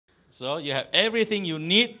So you have everything you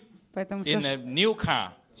need Поэтому in a new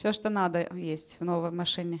car. все, что надо, есть в новой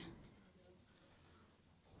машине.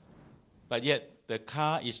 But yet the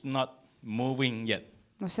car is not moving yet.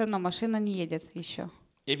 Но все равно машина не едет еще.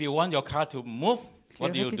 If you want your car to move,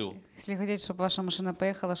 what do you do? Если хотите, чтобы ваша машина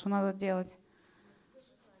поехала, что надо делать?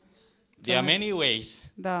 There are many ways.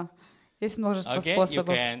 Да, есть множество Okay,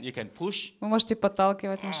 способов. you can push. Вы можете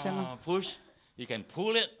подталкивать машину, Push. You can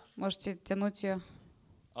pull it. можете тянуть ее.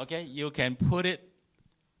 Okay, you can put it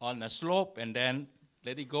on a slope and then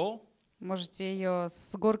let it go. Можете ее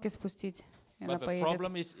с горки спустить, и она But the поедет.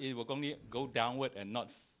 problem is it will only go downward and not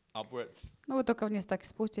upward. Ну, вы только вниз так и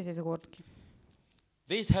спуститесь с горки.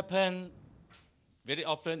 This happens very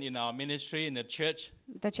often in our ministry, in the church.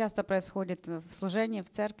 Это часто происходит в служении, в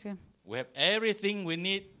церкви. We have everything we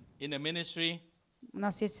need in the ministry. У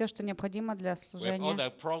нас есть все, что необходимо для We have all служения. the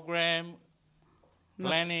program, У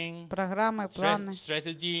нас planning, программы, планы,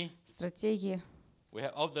 strategy. стратегии, We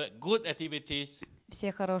have all the good activities.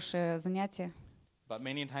 все хорошие занятия. But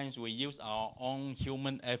many times we use our own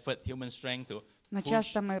human effort, human strength to Но push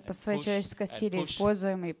часто мы and по своей push человеческой and силе push.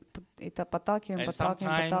 используем и подталкиваем, And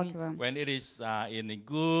подталкиваем, sometimes подталкиваем. when it is in a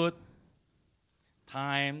good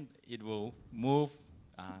time, it will move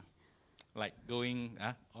like going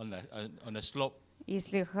on a slope.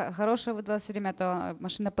 Если хорошее выдалось время, то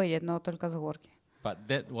машина поедет, но только с горки. But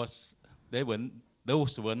those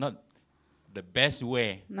were not the best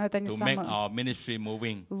way Но это не to make самый our ministry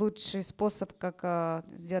moving. лучший способ, как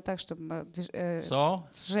сделать так, чтобы So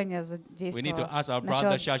служение we need to задействовало. ask our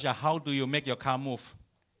brother Shasha, how do you make your car move?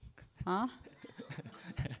 А?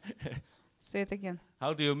 Say it again.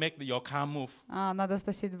 How do you make your car move? Надо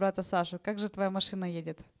спросить брата Сашу, как же твоя машина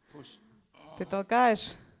едет? Push. Ты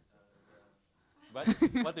толкаешь? But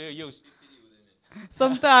what do you use?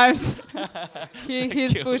 Sometimes. He's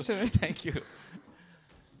Thank you. pushing. Thank you.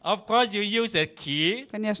 Of course, you use a key.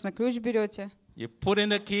 Конечно, ключ берете, You put in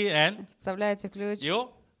the key and вставляете ключ, you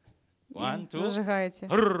и 1, 2. зажигаете.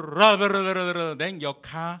 Then your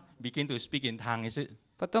car begin to speak in tongue. Is it?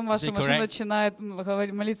 Потом Is ваша it машина correct? начинает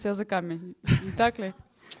говорить, молиться языками. Не так ли?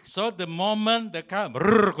 So the moment the car,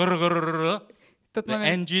 В тот the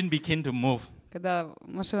момент, engine begin to move, когда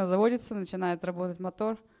машина заводится, начинает работать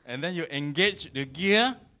мотор, and then you engage the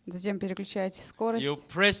gear. затем переключаете You скорость,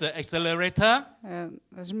 press the accelerator.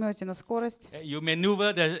 жмете на скорость, You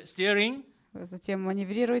maneuver the steering, затем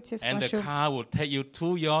маневрируете с and the помощью, car will take you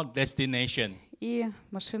to your destination. и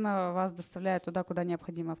машина вас доставляет туда, куда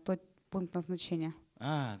необходимо, в тот пункт назначения.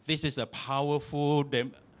 This is a powerful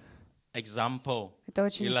example, Это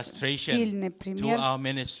очень illustration сильный to пример, our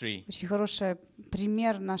ministry. очень хороший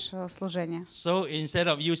пример нашего служения. So instead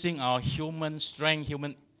of using our human strength,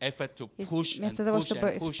 human effort to И push and вместо того, push чтобы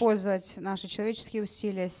and push, использовать наши человеческие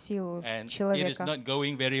усилия, силу and it is человека, not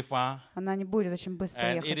going very far, она не будет очень быстро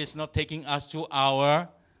and it ехать. is not taking us to our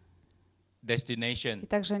И destination.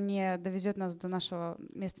 также не довезет нас до нашего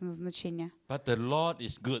места назначения. But the Lord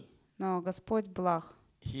is good. Но Господь благ.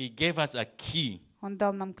 He gave us a key, Он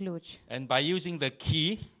дал нам ключ. and by using the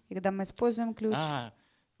key, И когда мы используем ключ,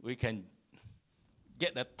 we can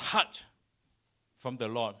get a touch from the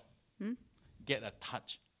Lord. Get a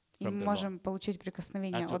touch и from мы the Lord. можем получить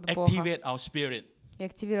прикосновение To от Бога activate our spirit. и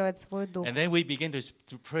активировать свой дух. And then we begin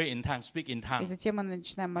to pray in tongues, speak in И tongues. затем мы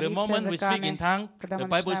начинаем The молиться moment we speak in языками. tongues, Когда the мы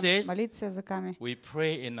Bible начинаем says молиться языками, we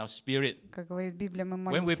pray in our spirit. как говорит Библия, мы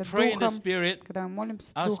When we молимся pray in the духом. spirit, Когда мы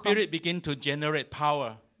молимся our духом, spirit begin to generate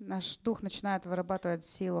power. наш дух начинает вырабатывать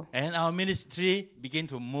силу. And our ministry begin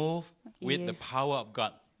to move with the power of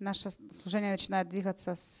God. Наше служение начинает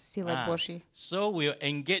двигаться с силой Божьей. So we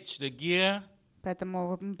engage the gear.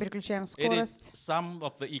 Поэтому мы переключаем It is скорость. some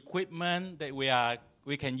of the equipment that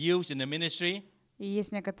we can use in the ministry. И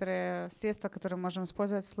есть некоторые средства, которые мы можем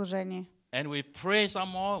использовать в служении. And we pray some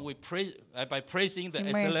more. We pray by pressing the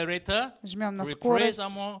И мы accelerator. жмем на We pray скорость,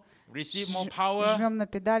 some more, receive more power. жмем на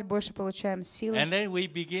педаль, больше получаем силы. And then we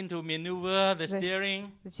begin to maneuver the steering.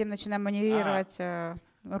 Затем начинаем маневрировать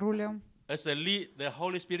рулем, As the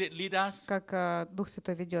Holy Spirit lead us. как Дух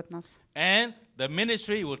Святой ведет нас. And the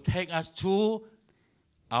ministry will take us to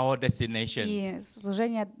our destination. И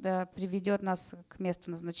служение приведет нас к месту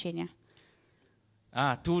назначения.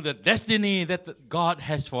 To the destiny that God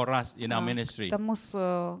has for us in our ministry.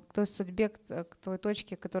 К той судьбе, к той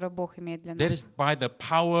точке, которую Бог имеет для That нас. is by the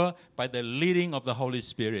power, by the leading of the Holy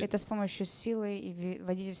Spirit. Это с помощью силы и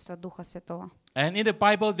водительства Духа Святого. And in the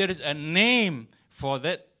Bible, there is a name for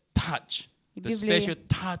that touch, В the special Библии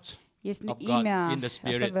touch Есть of God имя, in the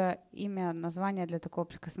Spirit особое имя, название для такого to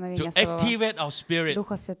прикосновения своего activate our spirit,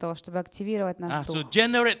 Духа Святого, чтобы активировать наш to дух,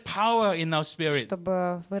 generate power in our spirit.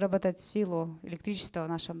 чтобы выработать силу, электричество в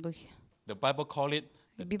нашем духе. The Bible calls it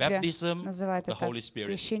И the Библия baptism of называет the это Holy Spirit.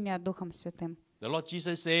 крещение Духом Святым. The Lord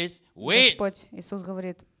Jesus says, wait, Господь Иисус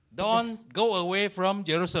говорит, don't go away from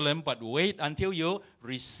Jerusalem, but wait until you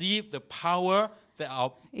receive the power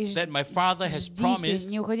that my Father has ждите, promised,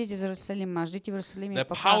 не уходите из Иерусалима, ждите в Иерусалиме, the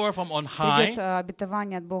пока power from on high. придет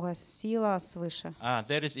обетование от Бога, сила свыше.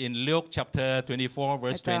 That is in Luke chapter 24,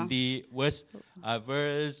 verse Это 20,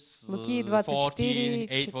 verse Луки 14, 24,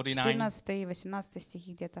 8, 49. 14 и 18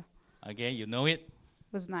 стихи где-то. Again, you know it.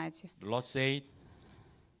 Вы знаете. The Lord said,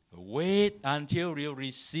 wait until you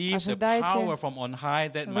receive the Ожидайте, power from on high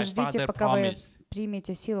that my Вы ждите, Father пока вы promised.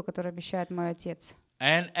 примете силу, которую обещает мой Отец.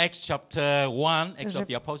 And Acts chapter 1, Acts of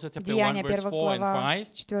the Apostles chapter 1, Деяния, verse 1 4 and глава, 5.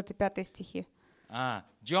 4-5 стихи.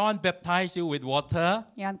 John baptized you with water,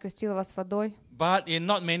 Иоанн крестил вас водой, but in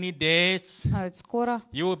not many days но ведь скоро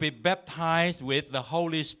you will be baptized with the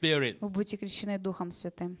Holy Spirit. вы будете крещены Духом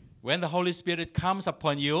Святым. When the Holy Spirit comes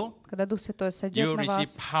upon you, Когда Дух Святой you сойдет will на receive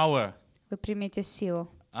вас, power. вы примете силу.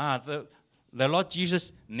 The Lord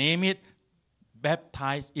Jesus named it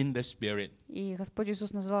baptized in the Spirit. И Господь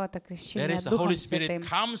Иисус назвал это That крещение is, the Духом Holy Spirit Святым.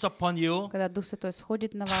 comes upon you, Когда Дух Святой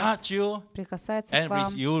сходит на вас, touch you, прикасается к and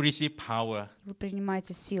вам, you receive power. вы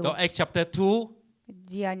принимаете So силу. Acts chapter 2,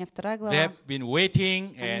 Деяния 2 they глава. have been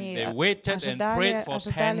waiting and Они they waited and prayed for 10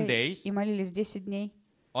 ожидали days. и молились 10 дней.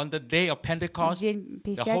 On the day of В Pentecost, день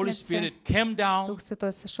the Holy Пятидесятницы Spirit came down Дух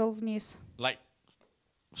Святой сошел вниз, like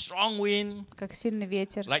strong wind, как сильный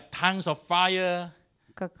ветер, like tongues of fire,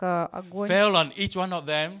 как огонь, fell on each one of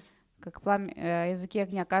them, как пламя, языки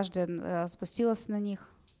огня, каждый спустилось на них.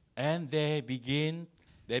 and they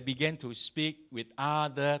began to speak with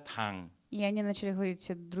other tongue, И они начали говорить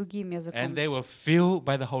другим and языком. they were filled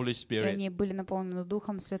by the Holy И Spirit. они были наполнены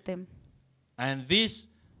Духом Святым. And this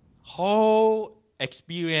whole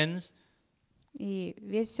experience, И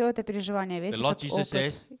все это переживание, весь the Lord этот Jesus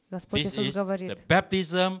опыт, says, Господь this Иисус is the говорит,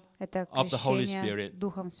 baptism это of the Holy крещение Spirit.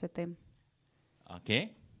 Духом Святым.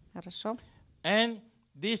 Okay? Хорошо? And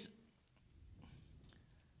this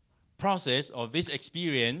process or this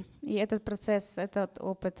experience, И этот процесс, этот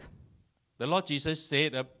опыт, the Lord Jesus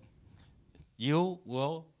said that you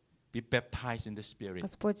will be baptized in the Spirit.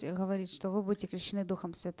 Господь говорит, что вы будете крещены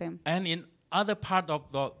Духом Святым. And in other part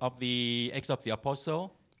of the Acts of the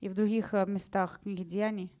Apostle, И в других местах книги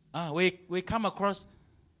Деяний we come across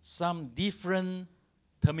some different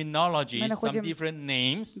terminology, Мы some находим different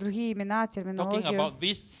names, другие имена, talking терминологию, about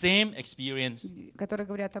this same experience. которые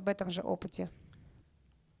говорят об этом же опыте.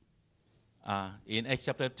 In Acts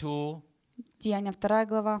chapter 2, Деяния 2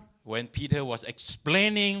 глава, when Peter was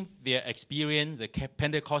explaining their experience, the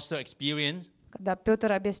Pentecostal experience, когда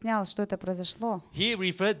Петр объяснял, что это произошло, he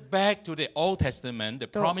referred back to the Old Testament, the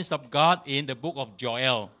То- promise of God in the book of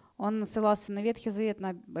Joel. он ссылался на Ветхий Завет,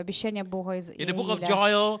 на обещание Бога из In the book of Иаиля.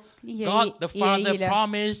 Joel, God the Father Иаиля,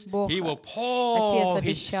 promised Бог, He will Отец pour His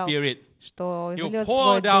обещал, Spirit. что He will изольет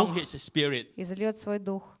pour свой down Дух, His Spirit. изольет свой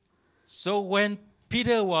Дух. So when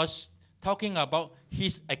Peter was talking about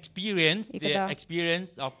his experience, И the когда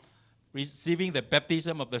experience of receiving the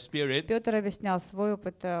baptism of the Spirit, Петр объяснял свой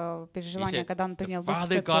опыт he переживания, said, когда он the принял Дух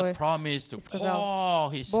Father God Святой. promised to и сказал,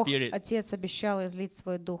 pour His Бог, Spirit. Отец обещал излить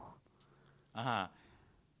свой Дух.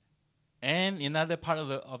 And in other part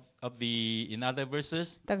in other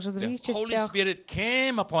verses, Также в the других Holy частях Spirit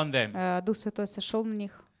came upon them. Дух Святой сошел на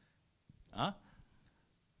них.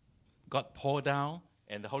 God poured down,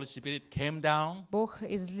 and the Holy Spirit came down, Бог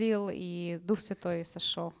излил, и Дух Святой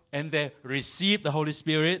сошел. and they received the Holy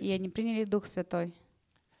Spirit, И они приняли Дух Святой,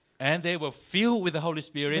 and they were filled with the Holy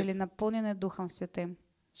Spirit. были наполнены Духом Святым.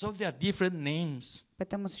 So there are different names,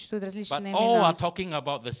 Поэтому существуют but различные all are имена, talking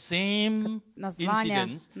about the same названия,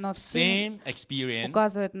 incidents, но все same experience.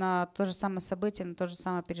 указывают на то же самое событие, на то же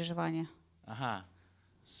самое переживание.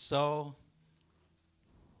 So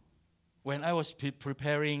when I was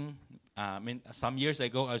preparing, some years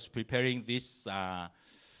ago, I was preparing this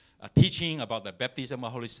teaching about the baptism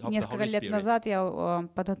of the Несколько Holy лет Spirit. назад я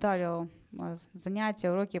подготовил занятия,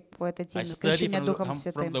 уроки по этой I теме, studied крещение from Духом the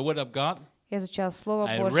Святым. Word of God. Я изучал Слово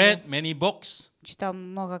I Божье, read many books, читал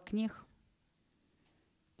много книг,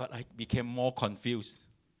 but I became more confused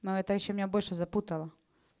но это еще меня больше запутало,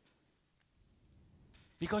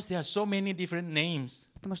 because there are so many different names.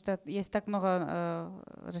 потому что есть так много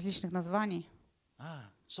различных названий.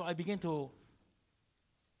 So I began to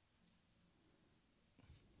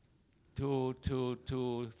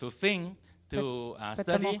think, to study.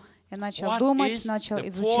 Поэтому Я начал What думать, is начал the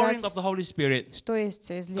pouring изучать, of the Holy Spirit? что есть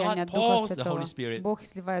излияние God Духа pours the Святого. Holy Spirit. Бог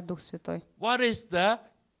изливает Дух Святой. What is the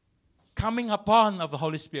coming upon of the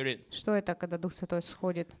Holy Spirit? Что это, когда Дух Святой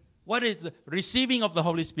сходит? What is the receiving of the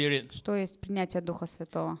Holy Spirit? Что есть принятие Духа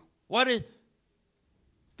Святого? What is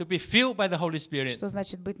to be filled by the Holy Spirit? Что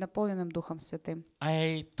значит быть наполненным Духом Святым?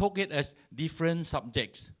 I took it as different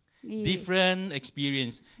subjects, И different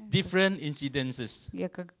experience, different incidences. я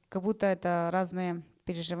как будто это разные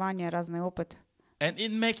переживания, разный опыт. And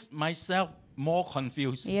it makes myself more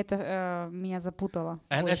confused. И это меня запутало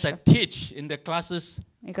And as I больше. teach in the classes,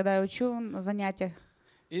 И когда я учу на занятиях,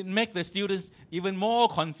 it makes the students even more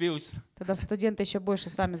confused. тогда студенты еще больше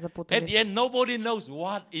сами At the запутались. end, nobody knows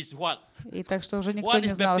what is what. И так что уже никто What не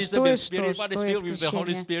is знал, baptism что in есть что, Spirit? What is что есть filled with the Holy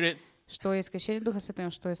крещение, Spirit? что есть крещение Духа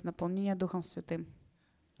Святым, что есть наполнение Духом Святым.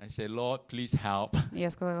 I say, Lord, please help. И я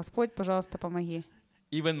сказала: Господь, пожалуйста, помоги.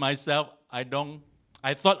 Even myself, I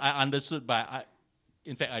thought I understood, but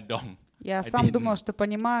in fact, I don't. Я I сам didn't. думал, что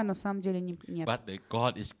понимаю, на самом деле нет. But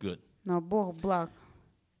God is good. Но Бог благ.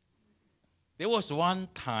 There was one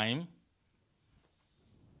time,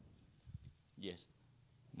 yes,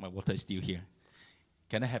 my water is still here.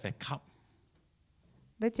 Can I have a cup?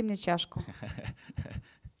 Дайте мне чашку.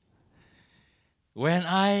 When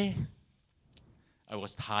I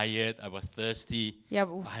was tired, I was thirsty, Я I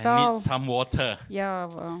need устал, some water. я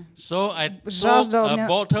So I took жаждал, a мне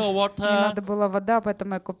bottle of мне water, надо было вода,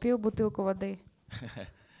 поэтому я купил бутылку воды.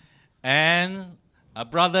 and a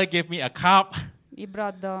brother gave me a cup. И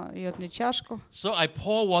брат дает мне чашку, So I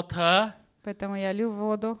pour water поэтому я лью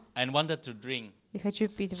воду and wanted to drink. и хочу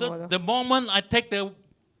пить So воду. the moment I take the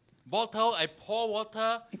bottle, I pour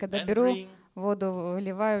water И когда and беру drink, воду,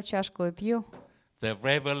 выливаю в чашку и пью, the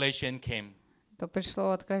revelation came. то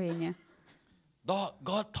пришло откровение.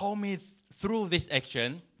 God told me through this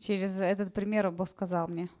action, Через этот пример Бог сказал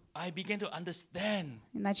мне. I began to understand.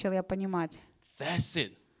 И начал я понимать. That's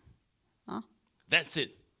it. А? That's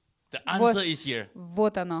it. The Вот, answer is here.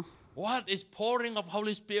 вот оно. What is pouring of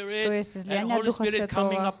Holy Что Spirit есть and излияние Holy Духа Spirit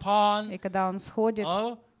coming Святого. upon? И когда Он сходит,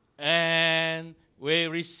 And we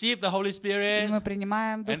receive the Holy и Spirit, мы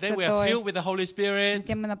принимаем Дух and then we are filled Святой, with the Holy и Spirit.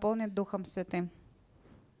 затем мы наполнены Духом Святым.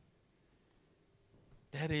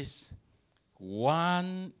 That is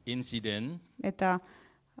one incident, Это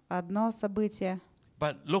одно событие,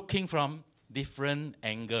 but looking from different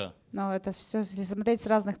angle. но это все, если смотреть с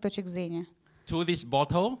разных точек зрения, To this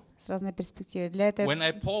bottle, с разной перспективы. Для этой when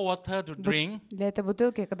I pour water to drink,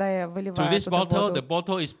 бутылки, когда я to выливаю this туда bottle, the воду,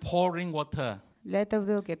 bottle is pouring water. для этой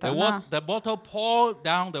бутылки это The bottle pour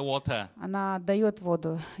down the water. она дает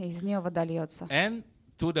воду, и из нее вода льется. And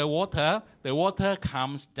to the water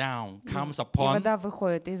comes down, comes И upon вода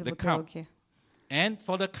выходит из the cup. бутылки. And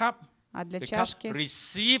for the cup, А для the cup чашки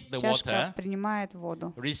receive the чашка water, принимает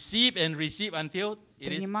воду. receive and receive until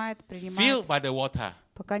it is Принимает, filled by the water.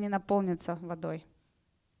 пока не наполнится водой.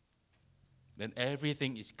 Then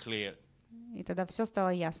everything is clear. И тогда все стало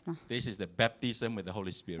ясно. This is the baptism with the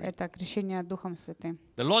Holy Spirit. Это крещение Духом Святым.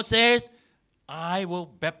 The Lord says, I will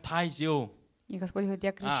baptize you. И Господь говорит: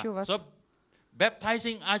 я крещу вас. So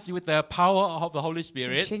baptizing us with the power of the Holy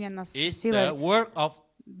Spirit Крещение нас is the силой work of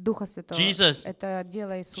Духа Святого. Jesus. Это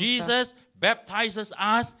дело Иисуса. Jesus baptizes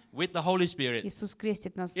us with the Holy Spirit. Иисус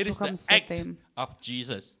крестит нас It is Духом the act Святым. of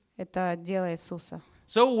Jesus. Это дело Иисуса.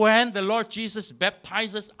 So when the Lord Jesus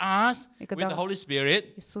baptizes us И with когда the Holy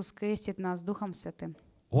Spirit, Иисус крестит нас Духом Святым,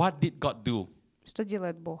 what did God do? что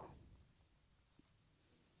делает Бог?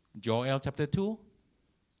 Joel chapter 2,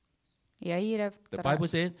 Иаиля the 2, Bible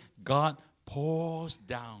says, God pours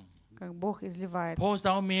down. как Бог изливает. Pours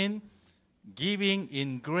down means giving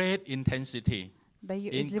in great intensity, in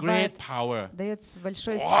great Изливает, power. дает с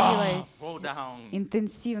большой Wow, силой, pour down.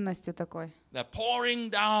 интенсивностью такой. The pouring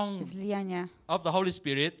down Излияние of the Holy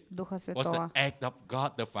Spirit Духа was the Святого. act of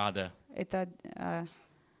God the Father. Это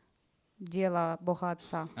дело Бога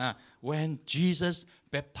Отца. When Jesus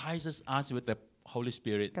baptizes us with the Holy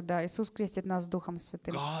Spirit, Когда Иисус крестит нас Духом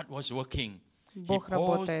Святым, God was working. He Бог pours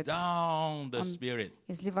работает. down the Он Spirit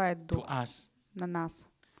изливает to Дух us. на нас.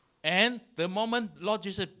 And the moment Lord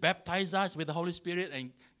Jesus baptized us with the Holy Spirit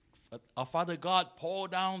and our Father God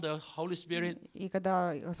poured down the Holy Spirit, И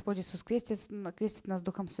когда Господь Иисус крестит нас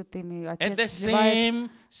Духом Святым, и at the Отец изливает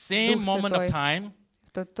same Дух moment of Святой. time,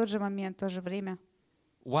 в тот же момент, в то же время,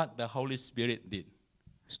 what the Holy Spirit did.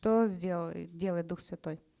 что делает Дух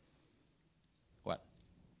Святой? What?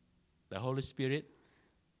 The Holy Spirit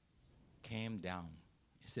came down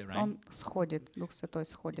Is that right? Он сходит, Дух Святой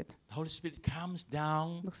сходит. The Holy Spirit comes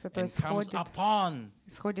down Дух Святой and comes сходит, upon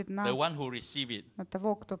сходит the на one who receive it.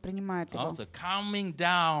 того, кто принимает его. Also coming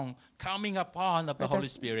down, coming upon of the Holy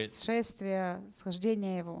Это Spirit. шествие,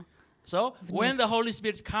 схождение его. So when the Holy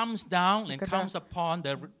Spirit comes down and Когда comes upon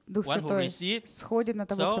the Дух one who Святой receives, сходит на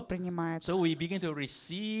того, кто принимает. so we begin to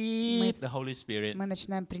receive the Holy Spirit Мы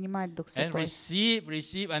начинаем принимать Дух and Святой.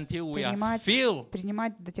 receive until we are filled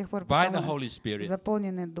Принимать до тех пор, by пока the мы Holy Spirit.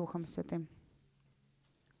 заполнены Духом Святым.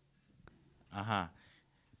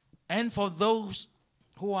 And for those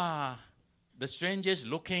who are the strangers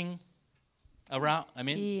looking around, I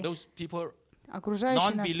mean, those people,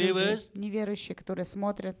 Окружающие нас люди, non-believers, неверующие, которые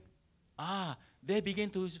смотрят, they begin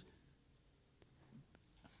to,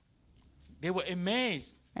 they were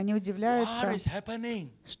amazed. они What удивляются, is happening?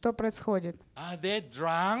 что происходит. Are they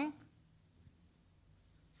drunk?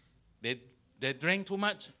 They drank too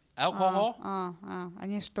much alcohol?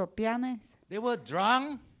 Они что, пьяные? They were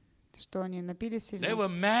drunk? Что, они напились или... They were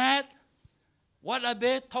mad? What are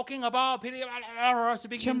they talking about?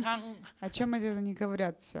 Speaking in tongues. О чем они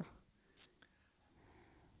говорят все?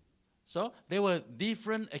 So there were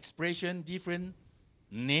different expressions, different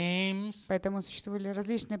names. Поэтому существовали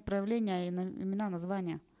различные проявления и имена,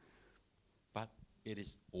 названия. But it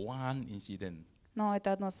is one incident. Но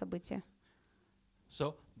это одно событие.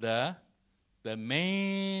 So the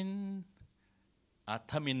main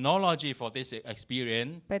terminology for this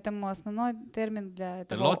experience, Поэтому основной термин для the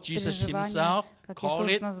этого Lord Jesus переживания, himself как called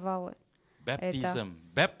Иисус it назвал, baptism,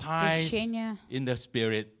 baptized крещение in the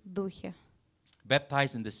Spirit, в Духе.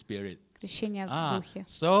 baptized in the Spirit. Крещение в Духе.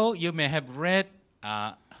 So you may have read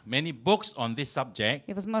many books on this subject,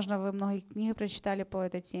 И, возможно, вы многие книги прочитали по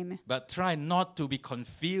этой теме. but try not to be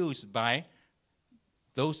confused by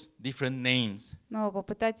those different names. Но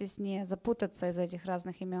попытайтесь не запутаться из этих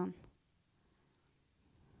разных имен.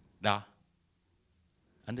 Da.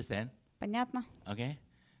 Understand? Понятно? Okay?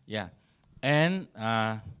 Yeah. And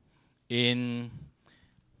in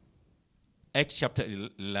Acts chapter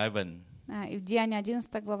 11, И в Деянии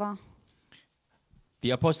 11 глава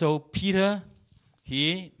the apostle Peter,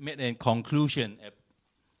 he made a conclusion,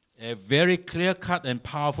 a very clear-cut and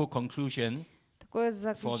powerful conclusion такое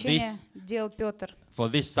заключение делал Петр for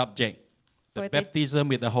this subject, the For it- baptism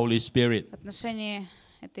with the Holy Spirit. в отношении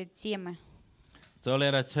этой темы. So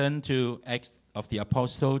let us turn to Acts of the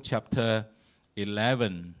Apostle, chapter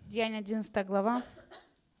 11. Деяние 11 глава.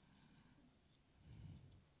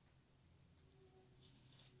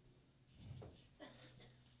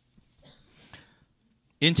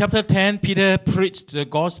 In chapter 10, Peter preached the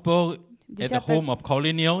gospel at the 10 home of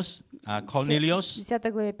Cornelius. В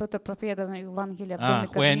 10 главе Петр проповедовал Евангелие в доме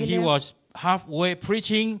When he Корнилия. was halfway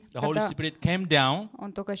preaching, the Holy Когда Spirit came down,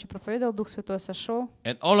 Он только еще проповедовал, Дух Святой сошел,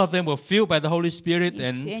 and all of them were filled by the Holy Spirit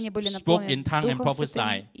и все они and были spoke in наполнены tongue and Духом Святым,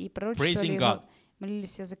 prophesied, и пророчествовали praising его, God.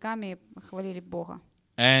 молились языками и хвалили Бога.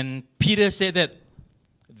 And Peter said that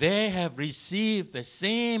they have received the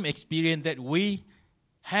same experience that we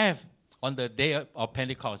have on the day of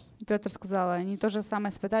Pentecost. Петр сказал, они то же самое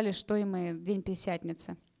испытали, что и мы в день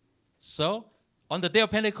Пятидесятницы. So, on the day of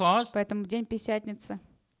Pentecost, Поэтому в день Пятидесятницы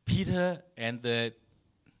Peter and the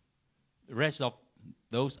rest of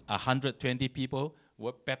those 120 people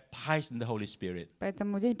were baptized in the Holy Spirit.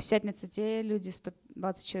 Поэтому в день Пятидесятницы те люди,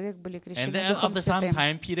 120 человек, были And крещены then Духом after some Святым.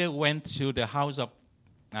 time, Peter went to the house of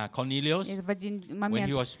Cornelius. И в один When he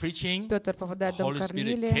момент was preaching, Петр the попадает в дом Holy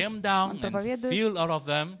Spirit Корнилия, came down он and проповедует, filled all of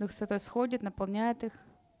them. Дух Святой сходит, наполняет их.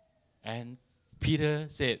 And Peter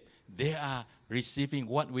said, they are receiving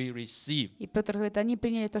what we receive. И Петр говорит, они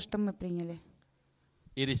приняли то, что мы приняли.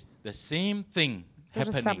 It is the same thing То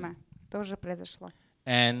же happening. самое, тоже произошло.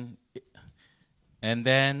 And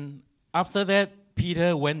then after that,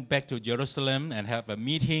 Peter went back to Jerusalem and have a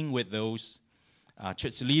meeting with those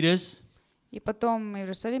church leaders. И потом в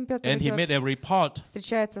Иерусалим Петр And he made идет, a report.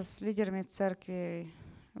 встречается с лидерами церкви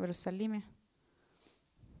в Иерусалиме.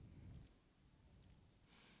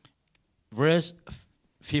 Verse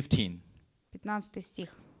 15. 15 стих.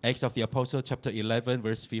 Acts of the Apostle, chapter 11,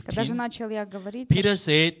 verse Когда же 15. начал я говорить, Peter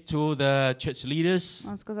said to the church leaders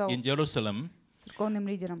он сказал in Jerusalem, церковным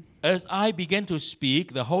лидерам, as I began to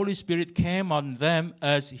speak, the Holy Spirit came on them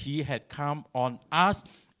as he had come on us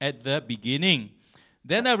at the beginning.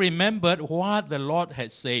 Then I remembered what the Lord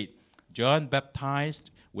had said. John baptized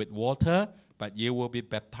with water, but you will be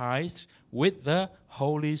baptized with the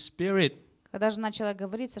Holy Spirit. когда же начал я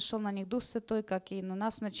говорить, сошел на них Дух Святой, как и на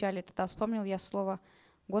нас вначале. Тогда вспомнил я слово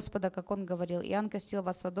Господа, как Он говорил, Иоанн крестил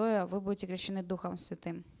вас водой, а вы будете крещены Духом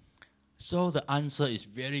Святым. So the answer is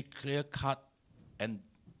very clear-cut and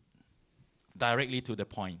directly to the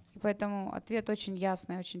point. И поэтому ответ очень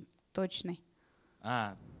ясный, очень точный.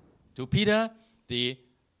 To Peter, the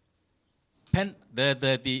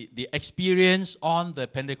experience on the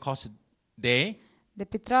Pentecost day, Для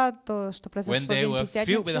Петра то, что when произошло в they день were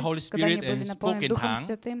filled with the Holy Пятидесятницы, когда они Spirit были and spoke наполнены in Духом tongues,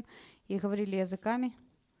 Святым и говорили языками,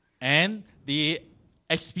 and the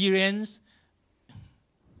experience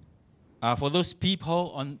for those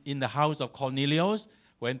people in the house of Cornelius,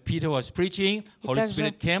 when Peter was preaching, Holy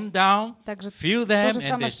Spirit came down, filled them,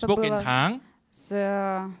 and they spoke in tongues.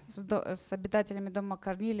 с обитателями дома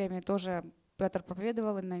Корнилиями тоже Петр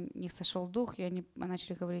проповедовал, и на них сошел Дух, и они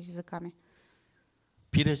начали говорить языками.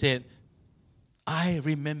 Peter said, I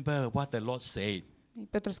remember what the Lord said. И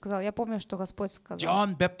Петр сказал, я помню, что Господь сказал.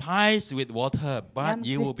 John baptized with water, but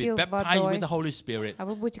you will be baptized with the Holy Spirit. А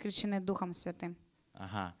вы будете крещены Духом Святым.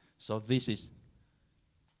 So this is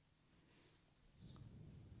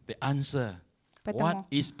the answer. What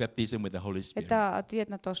is baptism with the Holy Spirit? Это ответ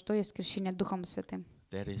на то, что есть крещение Духом Святым.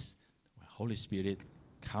 That is, Holy Spirit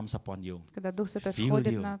comes upon you, когда Дух Святой fill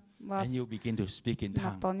сходит you, на вас, and you begin to speak in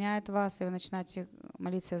tongues. наполняет вас, и вы начинаете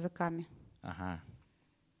молиться языками.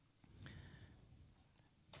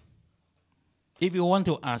 If you want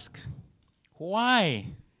to ask, why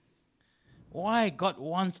God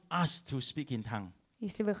wants us to speak in tongues?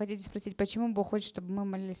 Если вы хотите спросить, почему Бог хочет, чтобы мы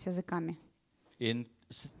молились языками? In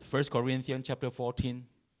 1 Corinthians chapter 14,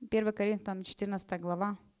 1 Коринфянам 14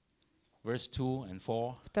 глава, verse 2 and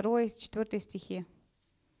 4, 2-4 стихи.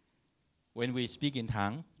 when we speak in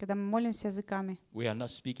tongues, Когда мы молимся языками, we are not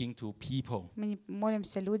speaking to people мы не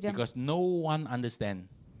молимся людям, because no one understands.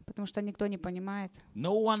 потому что никто не понимает.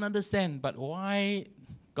 No one understands, but why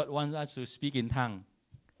God wants us to speak in tongues?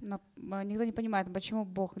 Но никто не понимает, почему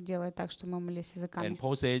Бог делает так, что мы молились языками. And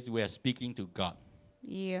Paul says we are speaking to God.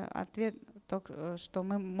 И ответ, что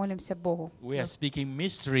мы молимся Богу. We are speaking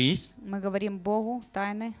mysteries Мы говорим Богу,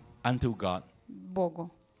 тайны unto God,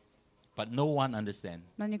 Богу, but no one understands.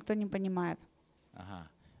 но никто не понимает.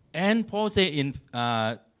 And Paul says in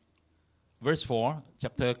verse 4,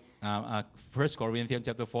 chapter 1 Corinthians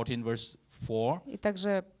chapter 14, verse 4, И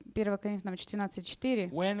также 1 Коринфянам 14:4,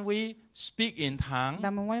 when we speak in tongues,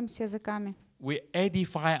 когда мы молимся языками, we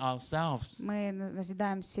edify ourselves. мы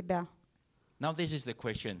назидаем себя. Now this is the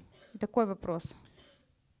question. И такой вопрос.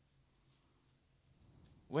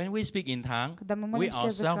 When we speak in tongues, Когда мы we молимся ourselves,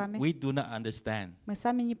 языками, we do not understand. мы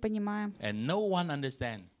сами не понимаем, And no one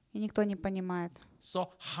understands. и никто не понимает.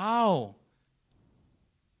 So how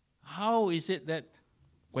is it that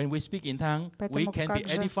when we speak in tongues, we Поэтому can be как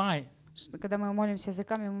же edified? Когда мы молимся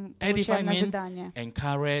языками, мы Edify получаем means назидание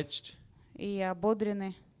encouraged, и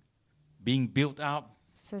ободрены, being built up,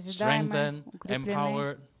 созидаемы, strengthened, укреплены,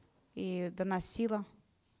 empowered. и дана сила.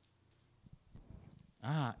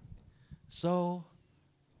 So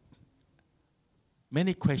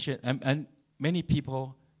many questions, and many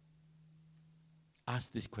people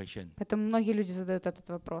ask this question. Поэтому многие люди задают этот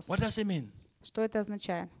вопрос. What does it mean? Что это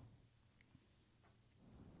означает?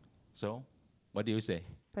 So, what do you say?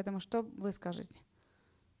 Поэтому что вы скажете?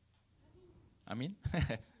 I mean,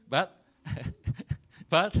 but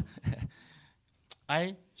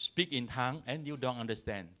I speak in tongues and you don't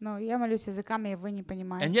understand. Но я молюсь языками, и вы не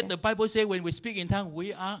And yet the понимаете. Bible says when we speak in tongues,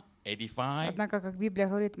 we are edified. Однако, как Библия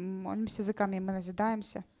говорит, мы молимся языками, и мы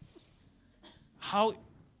назидаемся. How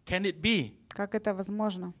can it be? Как это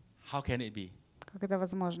возможно? How can it be? Как это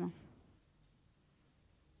возможно?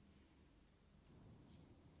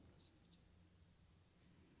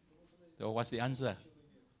 So what's the answer?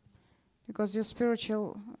 Because your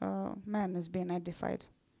spiritual man is being edified.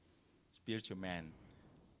 Spiritual man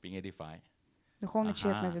being edified. Духовный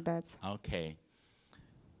человек назидается. Okay.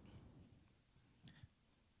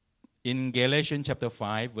 In Galatians chapter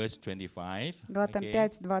 5, verse 25, Галатам again,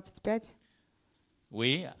 5:25.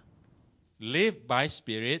 we live by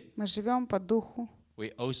spirit. Мы живем по духу.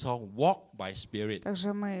 We also walk by spirit.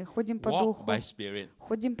 Также мы ходим по Walk духу. by spirit.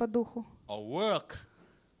 Ходим по духу. Or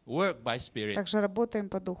work by spirit. Также работаем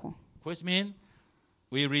по духу. Which means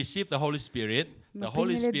we receive the Holy Spirit. The Мы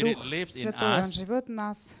Holy приняли Spirit Дух lives in Святой, Он us. живет в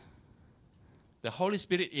нас. The Holy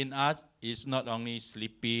Spirit in us is not only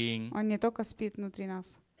sleeping, Он не только спит внутри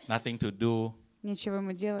нас, nothing to do, нечего ему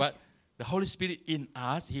but делать. the Holy Spirit in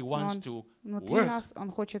us, He wants to Внутри work. нас Он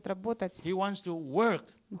хочет работать. He wants to work.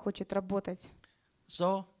 Он хочет работать.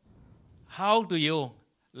 So, how do you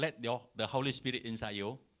let the Holy Spirit inside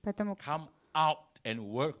you Поэтому come out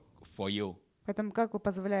and work for you? как вы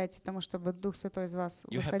позволяете тому, чтобы Дух Святой из вас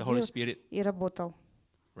You have the Holy выходил Spirit, и работал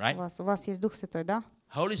у right? вас? У вас есть Дух Святой, да?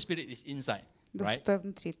 Holy Spirit is inside, Дух right? Святой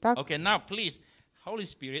внутри. Так? Okay, now please, Holy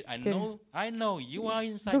Spirit, I know you are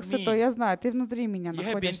inside Дух Святой, me. я знаю, ты внутри меня You have been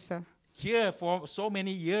находишься. here for so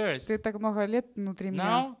many years. Ты так много лет внутри меня.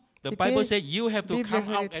 Now the Bible Теперь says you have to Библия come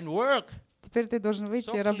out говорит, and work. теперь ты должен выйти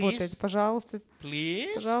So и работать. please, Пожалуйста,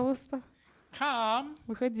 Please пожалуйста, come,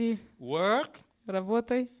 выходи, work.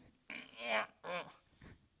 работай.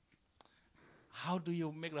 How do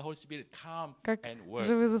you make the Holy Spirit come Как and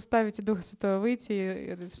же work? вы заставите Духа Святого выйти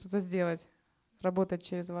и что-то сделать, работать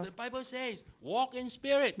через вас? The Bible says, walk in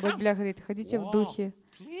spirit. Come. Библия говорит, ходите в Walk, Духе,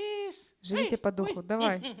 please. живите Hey, по Духу.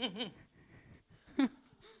 Давай.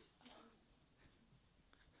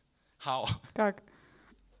 How? Как?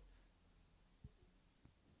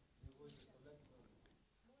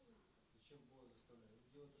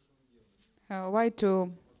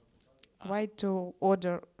 Why to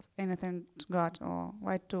order anything to God, or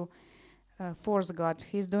why to force God?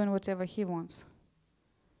 He's doing whatever He wants.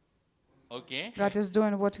 Okay. God is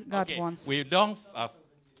doing what God Okay. wants. We don't.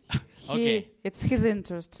 Okay. It's His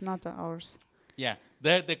interest, not ours. Yeah.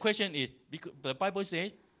 The question is, because the Bible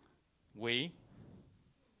says we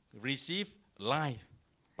receive life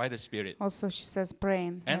by the Spirit Also, she says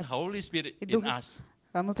praying. and Holy Spirit И in Дух- us.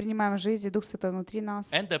 Мы принимаем жизнь, и Дух Святой внутри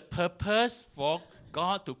нас. And the purpose for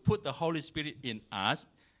God to put the Holy Spirit in us,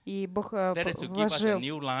 И Бог that is to give us a вложил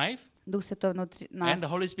new life, Дух Святой внутри and нас, the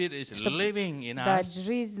Holy Spirit is чтобы living in дать us.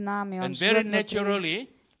 жизнь нам, и Он And very живет внутри. naturally,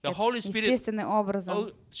 the Holy Spirit Естественным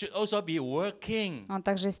образом. should also be working Он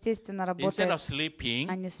также естественно instead работает, of sleeping.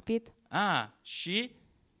 а не спит. The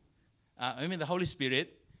Holy Spirit,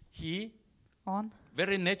 He Он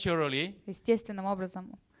very naturally, естественным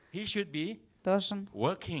образом He should be должен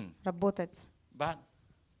working. работать. But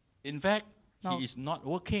in fact, No. He is not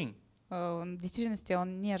working. В действительности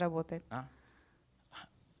он не работает.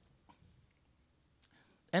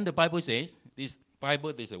 And the Bible says, this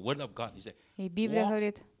Bible, this is the word of God. It says, И Библия walk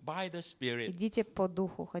говорит, by the Spirit. идите по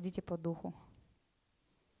Духу, ходите по Духу.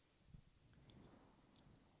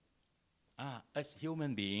 As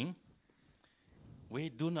human being, we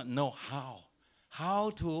do not know how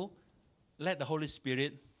to let the Holy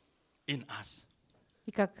Spirit in us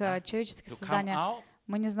И как человеческое to come создание, out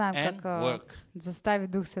мы не знаем, and как work. заставить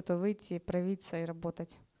Дух Святой выйти, проявиться и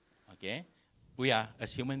работать. Okay, we are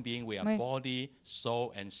as human being, we are Мы- body,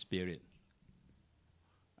 soul, and spirit.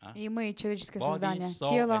 И мы человеческое Body, создание, soul,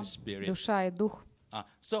 тело, and spirit. душа и дух.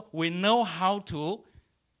 So we know how to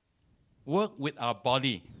work with our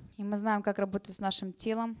body. И мы знаем, как работать с нашим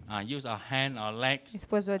телом, Use our hand, our legs,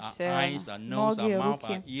 использовать our eyes, our nose, ноги, our mouth,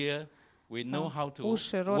 our руки. ear. We know how to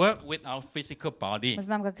уши, рот. work with our physical body. Мы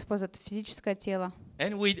знаем, как использовать физическое тело.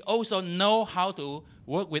 And we also know how to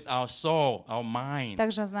work with our soul, our mind.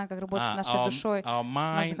 Также знаем, как работать нашей душой, Our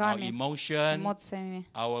mind, our мозгами, emotion, эмоциями.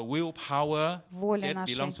 our willpower, Воля that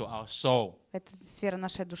нашей. belongs to our soul. Это сфера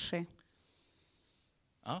нашей души.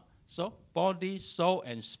 So body, soul,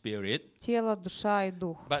 and spirit. Тело, душа и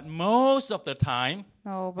дух. But most of the time,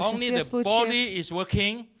 Но в only большинстве the случаев body is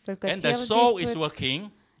working только and the тело soul is действует,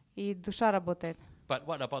 working. и душа работает. But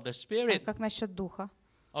what about the А spirit? как насчет духа?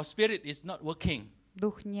 Our spirit is not working.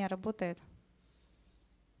 Дух не работает.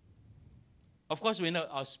 Of course, we know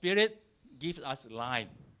our spirit gives us life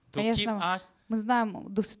to keep Конечно, us мы знаем,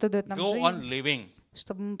 Дух Святой дает нам go on жизнь, living.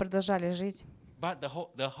 чтобы мы продолжали жить. But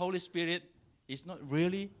the Holy Spirit is not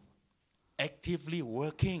really actively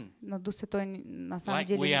working. Но Дух Святой на самом Like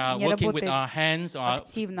деле we are не working with работает our hands, our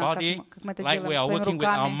активно, body, как мы это like we делаем are своими working with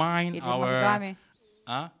our руками mind, или our мозгами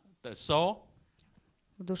the soul.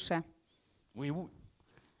 в душе.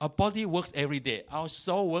 Our body works every day. Our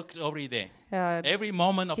soul works every day. Every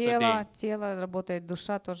moment of the day. Тело работает,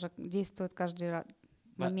 душа тоже действует каждый But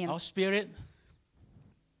our момент. spirit,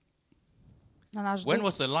 На наш when дух.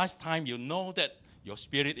 was the last time you know that your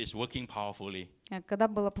spirit is working powerfully? Когда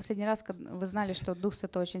было последний раз, когда вы знали, что Дух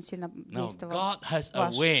Святой очень сильно No, действовал? God has a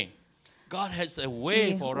Ваш. way. God has a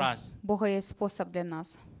way И for us. у Бога есть способ для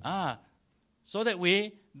нас. So that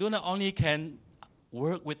we do not only can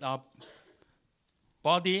work with our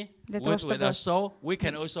body, Для того, work with our чтобы soul, we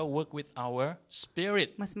can also work with our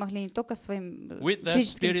spirit. мы смогли не только своим With the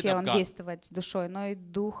физическим Spirit of телом God. действовать душой, но и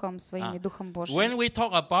духом своим, и духом Божьим. When we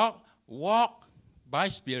talk about walk by И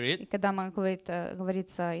spirit, когда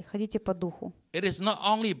говорится, и ходите по духу, it is not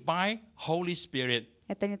only by Holy Spirit,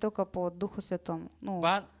 это не только по Духу Святому,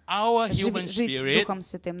 but our human жить spirit. Духом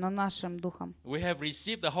Святым, но нашим Духом, We have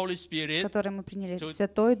received the Holy Spirit который мы приняли. to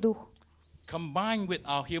Святой Дух, combined with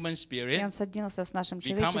our human и spirit, Он соединился с нашим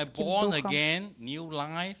become a человеческим born Духом, again, new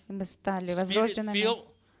life, и мы стали возрожденными, spirit-filled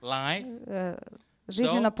life.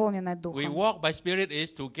 жизнью So, наполненной We Духом. walk by spirit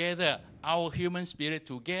is together, our human spirit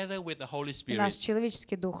together with the Holy И наш Spirit.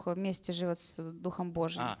 человеческий дух вместе живет с Духом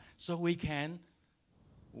Божьим. So we can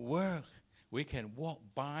work, we can walk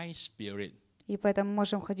by spirit И поэтому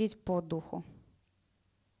можем ходить по духу.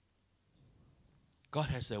 God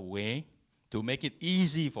has a way to make it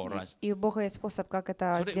easy for us, И у Бога есть способ, как это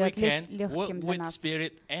so that we сделать can легким work для with нас.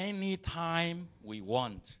 Spirit anytime we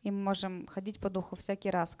want. И мы можем ходить по духу всякий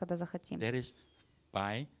раз, когда захотим. That is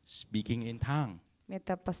by speaking in tongue.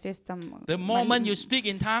 Это посредством The moment you speak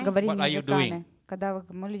in tongue, what говорения are you doing? языками. Когда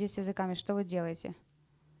вы молитесь языками, что вы делаете?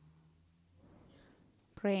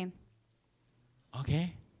 Praying.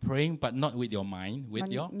 Okay, praying, but not with your mind, with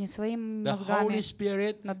Но your не своими the Holy мозгами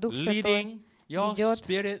Spirit но Дух Святой leading your ведет.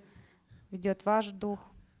 spirit. ведет ваш дух.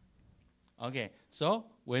 Okay, so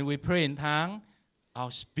when we pray in tongue,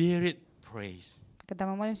 our spirit prays. Когда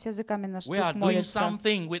мы молимся языками, наш We дух are doing молится.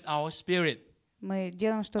 something with our spirit. Мы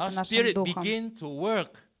делаем Our что-то нашим spirit духом. begin to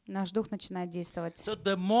work. Наш дух начинает действовать. So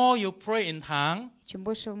the more you pray in tongue, Чем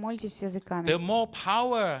больше вы молитесь the языками, more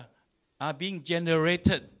power are being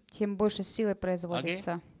generated. тем больше силы Okay?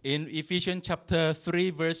 производится. In Ephesians chapter 3,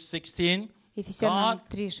 verse 16, Ефесянам God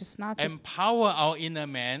 3:16. empower our inner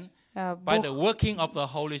man by the Бог working of the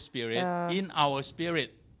Holy Spirit in our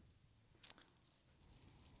spirit.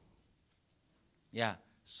 Yeah,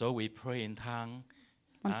 so we pray in tongue.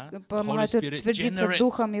 The Holy помогает Spirit утвердиться generates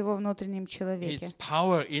духом его внутреннем человеке. His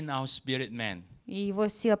power in our spirit man. И его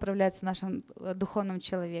сила проявляется в нашем духовном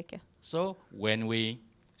человеке. So when we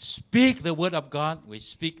speak the word of God, we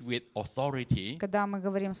speak with authority. Когда мы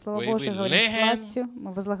говорим Слово We Божье, will говорим lay с hand. властью,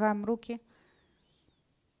 мы возлагаем руки,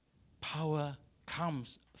 Power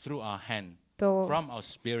comes through our hand, то from our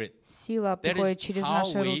spirit. сила That приходит is через how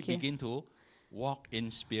наши we руки. begin to walk in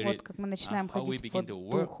Вот spirit. как мы начинаем How we ходить по begin to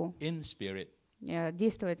work духу, in spirit.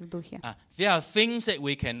 действовать в духе. There are things that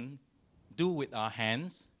we can do with our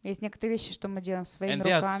hands, Есть некоторые вещи, что мы делаем своими and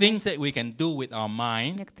there are руками, things that we can do with our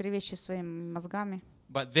mind. некоторые вещи своими мозгами.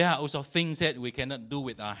 But there are also things that we cannot do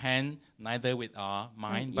with our hand, neither with our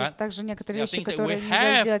mind. Есть But также некоторые there are вещи, things that которые we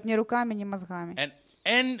нельзя have. сделать ни руками, ни мозгами.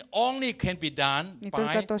 And only can be done Не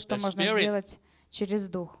только by то, что the можно Spirit. сделать через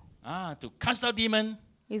дух. To cast out demon,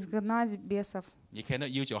 Изгнать бесов. you cannot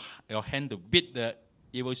use your hand to beat the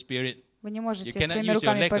evil spirit. Вы не можете You cannot своими use your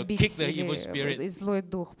руками leg to побить kick the evil spirit. или злой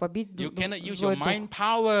дух, побить You cannot use your злой mind дух,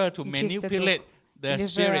 power to нечистый дух. manipulate the Или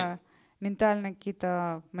spirit. же ментальные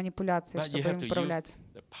какие-то манипуляции, But you чтобы have им to use управлять.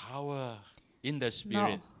 the power in the Но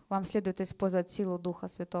spirit. вам следует использовать силу Духа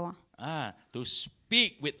Святого. To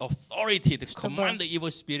speak with authority, to Чтобы command the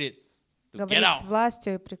evil spirit to get Говорить с out.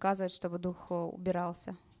 властью и приказывать, чтобы дух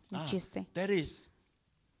убирался, нечистый. That is,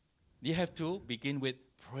 you have to begin with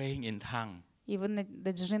praying in tongue. И вы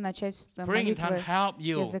должны начать с Praying in tongue молитвы help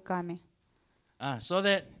you языками, so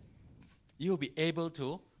that you'll be able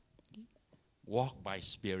to walk by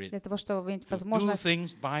spirit, для того, чтобы иметь to do возможность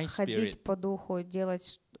things by spirit. ходить по духу,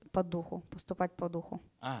 делать по духу, поступать по духу.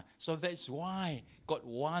 So that's why God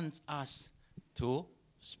wants us to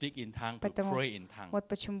speak in tongue, to Поэтому pray in tongue. вот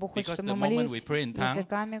почему Бог хочет, Because чтобы the мы moment we молились pray in tongue,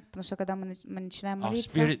 языками, потому что когда мы начинаем our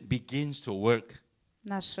молиться, spirit begins to work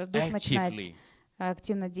наш дух начинает actively,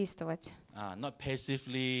 активно действовать. not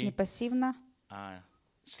passively, Не пассивно,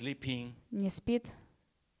 sleeping, не спит,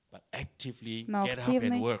 but actively но get up and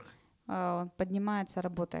активный, work. он поднимается,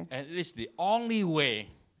 работает. And it is the only way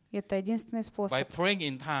Это единственный by способ praying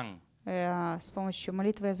in tongue. с помощью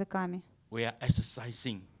молитвы языками. We are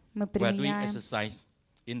exercising. Мы We are doing применяем, exercise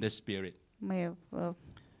in the spirit. мы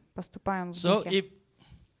поступаем в So духе. if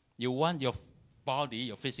you want your body,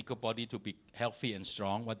 your physical body to be healthy and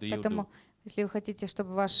strong, what do you do? Поэтому, если вы хотите,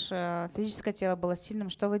 чтобы ваше физическое тело было сильным,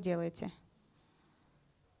 что вы делаете?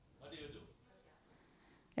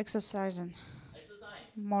 Exercising.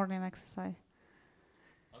 Morning exercise.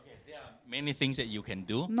 Okay, there are many things that you can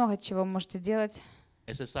do. Много чего можете делать.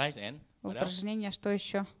 Exercise and what else? Упражнения, что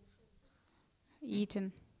еще?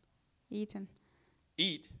 Eating. Eating.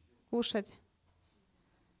 Eat Кушать.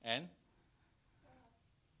 and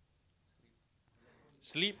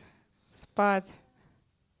sleep. Спать.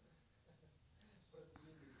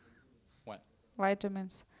 What?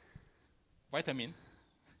 Vitamins. Vitamin?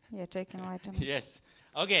 Yeah, taking vitamins. Yes.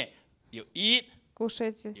 Okay. You eat,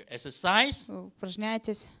 Кушаете, you exercise,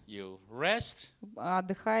 упражняетесь, you rest,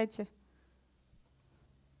 отдыхаете,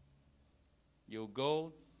 you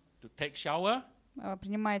go to take shower,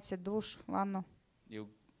 принимаете душ, ванну, you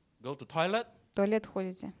go to toilet в туалет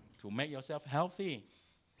ходите, to make yourself healthy.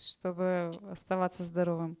 чтобы оставаться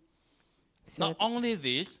здоровым. Всё Not это. only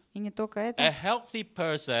this, И не только a это. healthy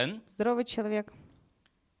person Здоровый человек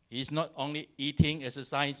is not only eating,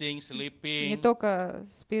 exercising, не sleeping, только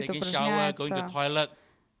спит, taking shower, going to упражняется,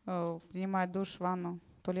 toilet. принимает душ, ванну,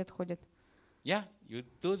 в туалет ходит. Yeah, you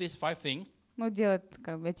do these 5 things, Ну, делает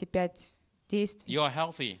как бы эти 5 действий, you are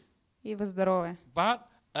healthy. и вы здоровы. But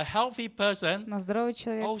a healthy person Но здоровый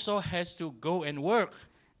человек also has to go and work.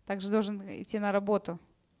 также должен идти на работу.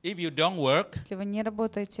 If you don't work, Если вы не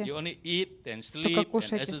работаете, you only eat and только sleep and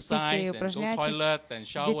кушаете, спите exercise и and go упражняетесь, toilet and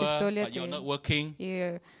идите в shower, туалет but you're not working,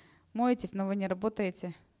 и моетесь, но вы не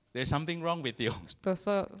работаете, there's something wrong with you. что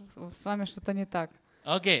с вами что-то не так.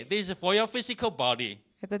 Okay, this is for your physical body.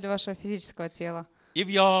 Это для вашего физического тела. If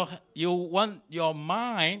you want your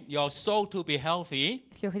mind, your soul to be healthy,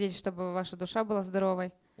 Если вы хотите, чтобы ваша душа была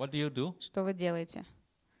здоровой, what do? что вы делаете?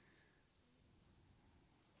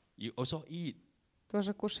 You also eat.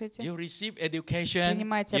 Тоже кушаете? You receive education,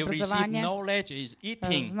 Принимаете you receive образование, knowledge, is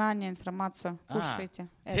eating, знания, информацию. Кушаете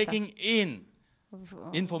это. taking in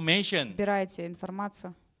information, Вбираете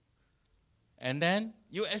информацию. and then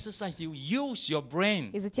you exercise, you use your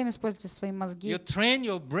brain. И затем используйте свои мозги. You train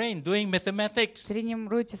your brain doing mathematics,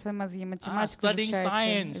 Тренируйте свои мозги, математику studying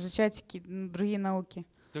science. изучайте другие науки.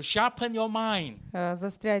 to sharpen your mind.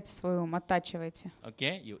 Заостряйте свой ум, оттачивайте.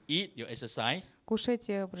 Okay, you eat, you exercise,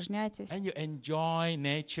 Кушайте, упражняйтесь, and you enjoy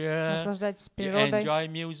nature, наслаждайтесь you природой, enjoy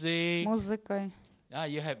music. музыкой.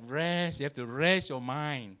 You have rest, you have to rest your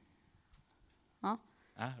mind.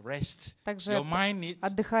 Rest. Также Your mind needs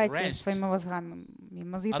отдыхайте rest. своими мозгами. И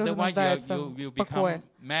мозги тоже Otherwise, нуждаются you will в покое,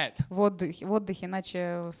 become mad. в отдыхе,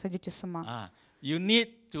 иначе вы сойдете с ума. You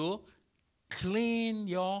need to clean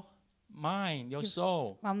your mind, your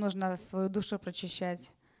soul. Вам нужно свою душу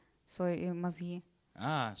прочищать, свои мозги.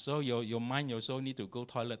 So your mind, your soul need to go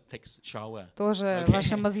toilet, take shower. Тоже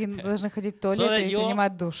ваши мозги должны ходить в туалет и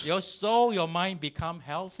принимать душ. Your soul, your mind become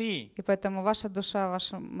healthy. И поэтому ваша душа,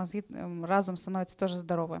 ваши мозги, разум становится тоже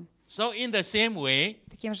здоровым. So in the same way,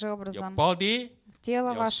 Таким же your образом, body,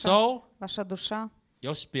 тело your ваше, soul, ваша душа,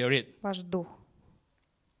 your spirit. ваш дух.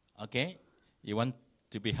 Okay, you want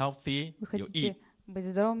to be healthy, Вы you хотите eat. быть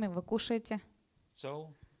здоровыми, вы кушаете, So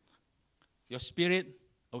your spirit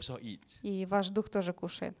also eat. и ваш дух тоже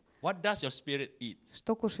кушает. What does your spirit eat?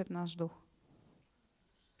 Что кушает наш дух?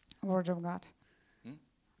 Word of God.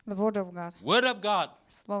 The Word of God. Word of God.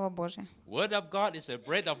 Слово Божье. Word of God is a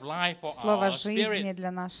bread of life for Слово our жизни spirit. для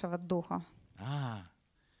нашего духа.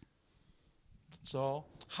 So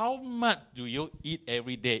how much do you eat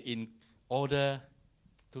every day in order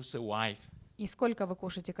to survive? И сколько вы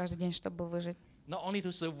кушаете каждый день, чтобы выжить? Not only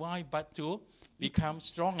to survive, but to become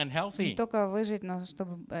strong and Не healthy. только выжить, но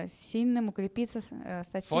чтобы сильным, укрепиться,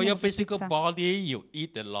 стать For your сильным, physical укрепиться. body, you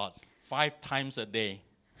eat a lot, 5 times a day.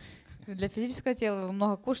 Для физического тела вы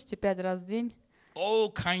много кушаете 5 раз в день,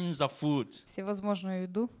 All kinds of foods. всевозможную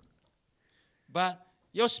еду, But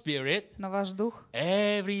your spirit, но ваш дух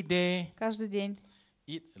every day, каждый день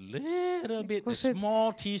eat a little bit, a Кушает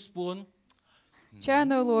small teaspoon,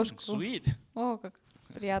 чайную ложку. sweet. О, как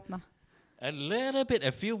приятно. A little bit, a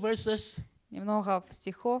few verses. Немного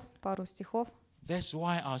стихов, пару стихов. That's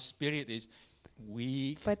why our spirit is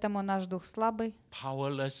weak, Поэтому наш дух слабый,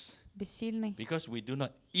 powerless, бессильный, because we do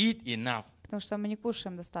not eat enough. потому что мы не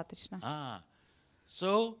кушаем достаточно.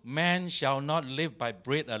 So man shall not live by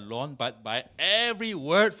bread alone, but by every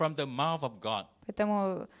word from the mouth of God.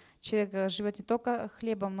 Поэтому человек живет не только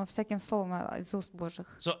хлебом, но всяким словом из уст Божьих.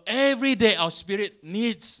 So every day our spirit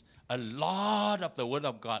needs a lot of the word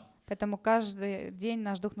of God, Поэтому каждый день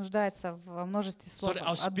наш дух нуждается во множестве so слов that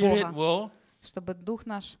our от spirit Бога, will чтобы дух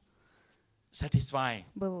наш satisfy.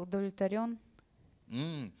 был удовлетворен.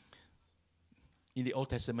 In the Old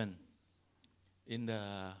Testament, in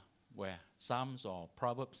the Psalms or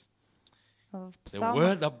Proverbs, В the псалмах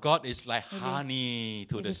word of God is like или- honey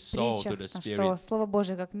to или the в soul, to притчах, the что spirit. Слово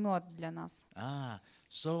Божье как мед для нас.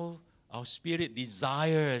 So our spirit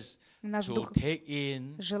desires И наш to дух take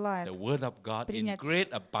in желает the word of God in принять great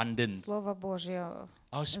abundance. Слово Божье.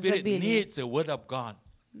 Our spirit изобилие. needs the word of God.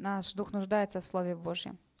 Наш дух нуждается в Слове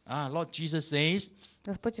Божьем. Lord Jesus says,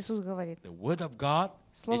 Господь Иисус говорит, the word of God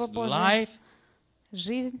Слово is Божье, life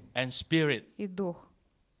жизнь and spirit. и дух.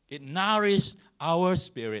 It nourishes our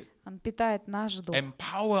spirit, Он питает наш дух,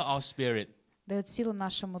 empower our spirit. дает силу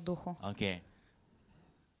нашему духу. Okay.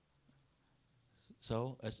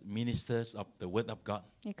 So as ministers of the word of God,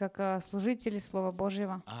 И как служители Слова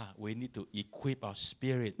Божьего we need to equip our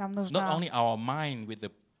spirit, нам not нужно only our mind with the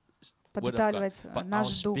word of God, подготавливать but our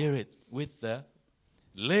наш дух, spirit with the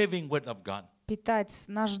living word of God. питать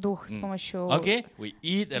наш дух с помощью Okay, we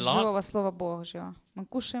eat a lot, живого Слова Божьего. Мы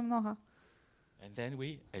кушаем много, and then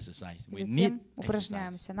we exercise. и We need затем exercise.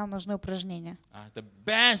 упражняемся. Нам нужны упражнения. The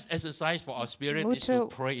best exercise for our spirit is Лучшее to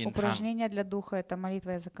pray in tongues. упражнение для духа — это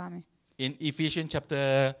молитва языками. In Ephesians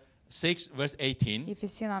chapter 6, verse 18,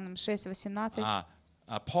 Ефесянам 6:18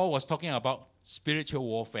 Paul was talking about spiritual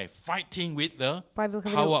warfare, fighting with the Павел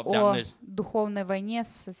power говорил of о darkness. духовной войне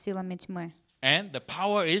с силами тьмы. And the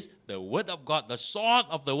power is the word of God, the sword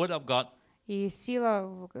of the word of God. И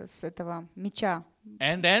сила с этого меча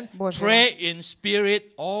And then Божьего. pray in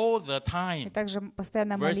spirit all the И time. также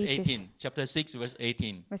постоянно Verse молитесь. 18, chapter 6, verse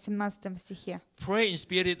 18. В 18 стихе. Pray in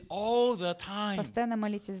spirit all the time, Постоянно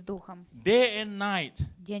молитесь Духом. day and night.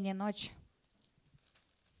 День и ночь.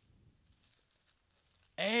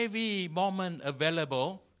 Every moment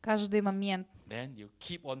available, Каждый момент then you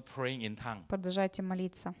keep on praying in tongue. продолжайте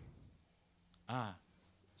молиться.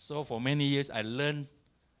 So for many years I learned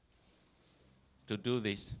to do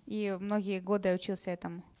this. И многие годы я учился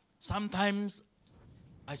этому. Sometimes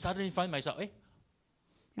I suddenly find myself, I'm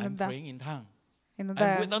Иногда, praying in tongue. And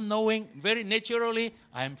иногда without knowing, very naturally,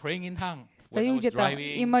 I am praying in tongue. When I стою was где-то и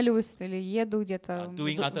driving, молюсь, или еду где-то,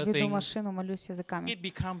 doing other веду things. машину, молюсь языками. it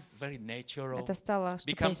becomes very natural. Это стало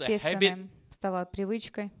что-то becomes a естественным, стало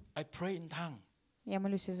привычкой. I pray in tongue. Я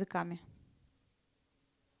молюсь языками.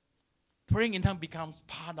 Praying in tongue becomes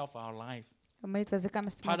part of our life, Молитва языками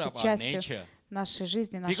part становится of our частью nature. нашей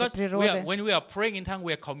жизни, нашей Because природы. when we are praying in tongue,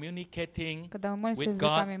 we are communicating Когда мы молимся with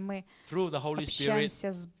God языками, мы through the Holy Spirit.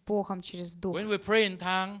 общаемся с Богом через Дух. When we pray in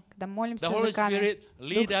tongue, Когда молимся the Holy языками, Spirit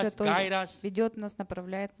lead Дух us, Святой guide us. ведет нас,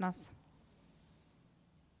 направляет нас.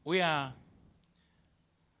 We are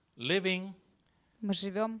living Мы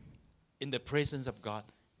живем in the presence of God.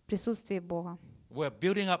 в присутствии Бога. We are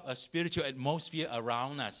building up a spiritual atmosphere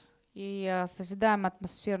around us. И созидаем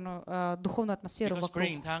духовную атмосферу Because вокруг.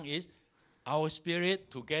 praying in tongue is our spirit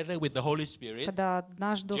together with the Holy Spirit Когда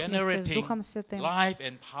наш Дух вместе с generating Духом Святым life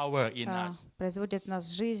and power in us. производит в нас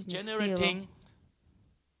жизнь и силу, Generating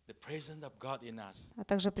the presence of God in us. а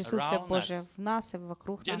также присутствие around Божие us. в нас и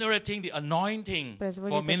вокруг нас. Generating the anointing for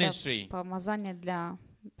Производит ministry. это помазание для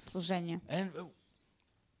служения. And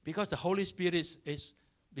because the Holy Spirit is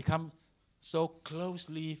become so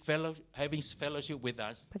closely having fellowship with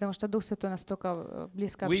us, Потому что Дух Святой настолько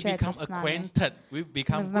близко we общается become с нами. acquainted, we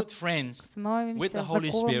become Мы good friends with Становимся the Holy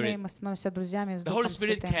знакомыми, Spirit. мы становимся друзьями с The Holy Духом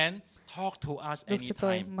Spirit Святым. can talk to us Дух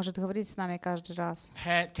Святой anytime, может говорить с нами каждый раз.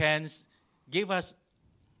 can give us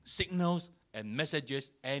signals and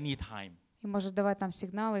messages anytime. И может давать нам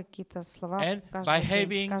сигналы, какие-то слова And by каждый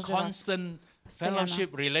день, having каждый раз. constant Постоянно.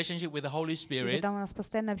 fellowship, relationship with the Holy И Spirit, когда у нас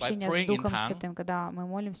постоянное by общение с praying in Духом tongue, Святым, когда мы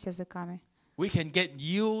молимся языками, we can get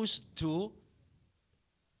used to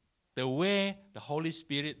the way the Holy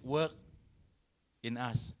Spirit works in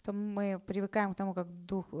us. то мы привыкаем к тому, как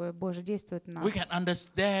Дух Божий действует в нас. We can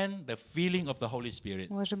understand the feeling of the Holy Spirit.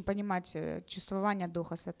 Мы можем понимать чувствование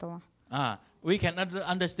Духа Святого. We can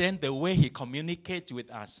understand the way He communicates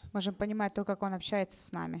with us. Можем понимать то, как Он общается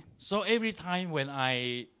с нами. So every time when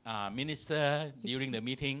I minister during the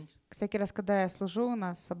meetings, Всякий раз, когда я служу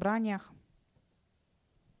на собраниях,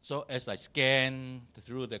 so as I scan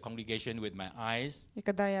through the congregation with my eyes, и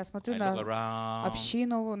когда я смотрю I на look around,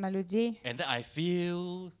 общину, на людей, and then I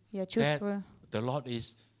feel я чувствую, the Lord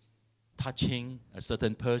is touching a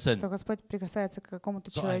certain person. что Господь прикасается к какому-то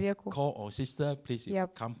So I человеку. call, oh sister, please Я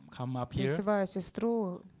come up here. призываю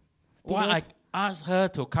сестру While I вперед. asked her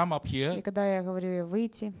to come up И here, когда я говорю ей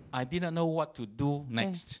выйти, I didn't know what to do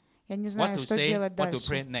next. я не знаю, to что say, делать what to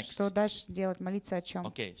pray дальше. next. Что дальше делать, молиться о чем.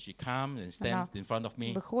 Okay, she comes and stands in front of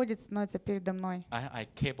me. Выходит, становится передо мной. I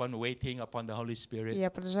kept on waiting upon the Holy И Spirit,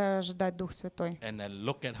 я продолжаю ожидать Дух Святой. and I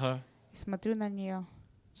look at her. И смотрю на нее.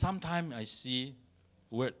 Sometimes I see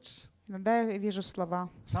words. Иногда я вижу слова.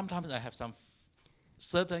 Sometimes I have some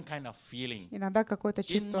certain kind of feeling. Иногда какое-то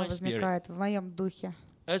чувство my spirit. возникает в моем духе.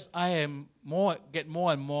 As I am get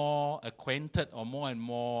more and more acquainted or more and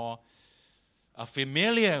more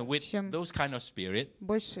familiar with Чем those kind of spirit,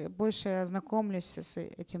 больше я знакомлюсь с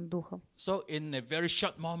этим духом. so in a very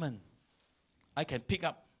short moment, I can pick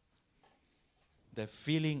up the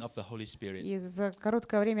feeling of the Holy Spirit, И за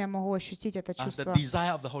короткое время я могу ощутить это the чувство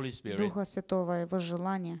desire of the Holy Spirit, Духа Святого, Его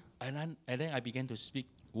желание. and then I began to speak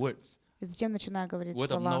words, И затем начинаю говорить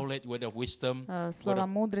word of слова, knowledge, word of wisdom, word слова of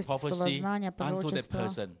мудрости, слова prophecy знания, unto the пророчества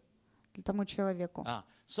person. тому человеку.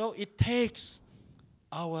 So it takes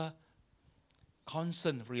our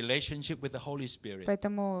constant relationship with the Holy Spirit.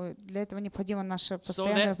 Поэтому для этого необходимо наше that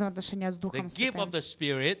постоянное взаимоотношение с The Духом gift of Святым. the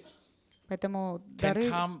Spirit Поэтому can дары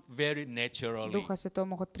come very naturally. Духа Святого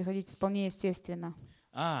могут приходить вполне естественно.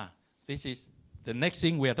 This is the next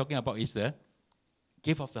thing we are talking about is the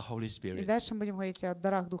gift of the Holy И Spirit. дальше мы будем говорить о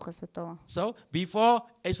дарах Духа Святого. So before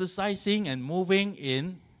exercising and moving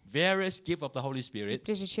in various gifts of the Holy И Spirit,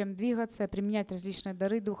 прежде чем двигаться и применять различные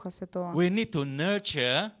дары Духа Святого, we need to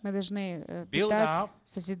nurture мы должны build питать, up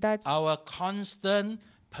созидать our constant,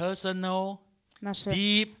 personal, наши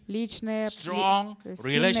deep, личные, strong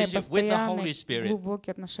сильные, relationship with the Holy постоянные, Spirit.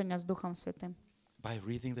 глубокие отношения с Духом Святым. by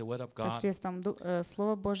reading the Word of God. посредством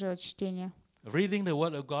Слова Божьего, чтения. Reading the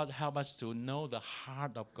Word of God helps us to know the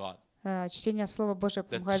heart of God, Чтение Слова Божьего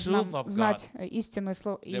the помогает truth нам of знать истину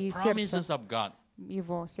the и promises сердце of God.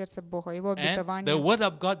 Его, сердце Бога, Его And the обетование. Word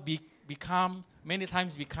of God many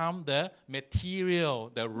times become the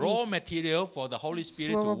material, the raw material for the Holy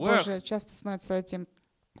Spirit to Слово work. Божие часто становится этим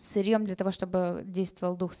сырьем для того, чтобы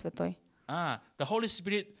действовал Дух Святой. The Holy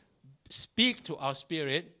Spirit speaks to our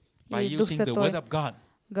spirit by И Дух using the Word Святой of God.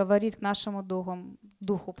 говорит к нашему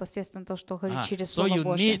духу посредством того, что говорит через So Слово you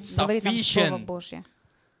Божье. need Говорит нам Слово sufficient Божье.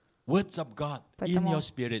 Words of God in Поэтому your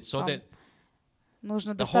spirit, so вам that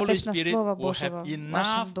нужно the Holy достаточно Spirit Слова will Божьего have в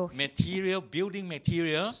вашем enough духе, material, building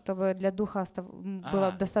material, чтобы для духа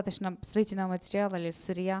было достаточно строительного материала или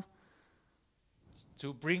сырья,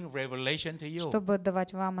 to bring revelation to you. чтобы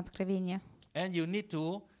давать вам откровение. And you need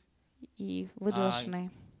to И вы должны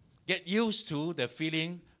get used to the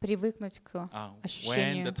feeling привыкнуть к when the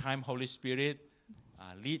ощущению, time Holy Spirit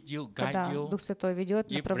lead you, guide когда you, Дух Святой ведет,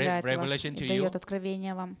 give направляет вас revelation и to дает you.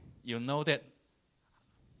 откровение вам. You know that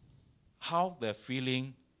how the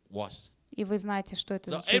feeling was. И вы знаете, что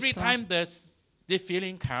это So за every чувство. time this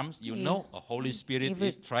feeling comes, you know a Holy Spirit вы-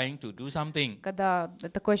 is trying to do something. Когда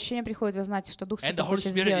такое ощущение приходит, вы знаете, что Дух And the Святой Holy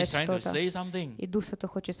хочет Spirit сделать is trying to что-то. say something. И Дух Святой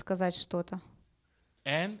хочет сказать что-то.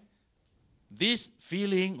 And this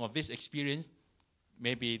feeling or this experience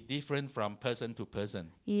may be different from person to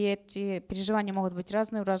person. И эти переживания могут быть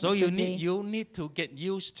разные у So разных людей. you need to get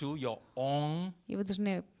used to your own, И вы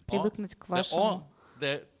должны or привыкнуть к the, вашему,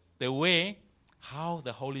 the way how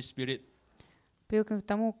the Holy Spirit привыкнуть к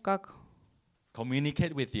тому, как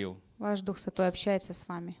communicate with you. ваш Дух Святой общается с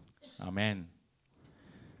вами. Amen.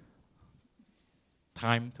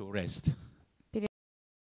 Time to rest.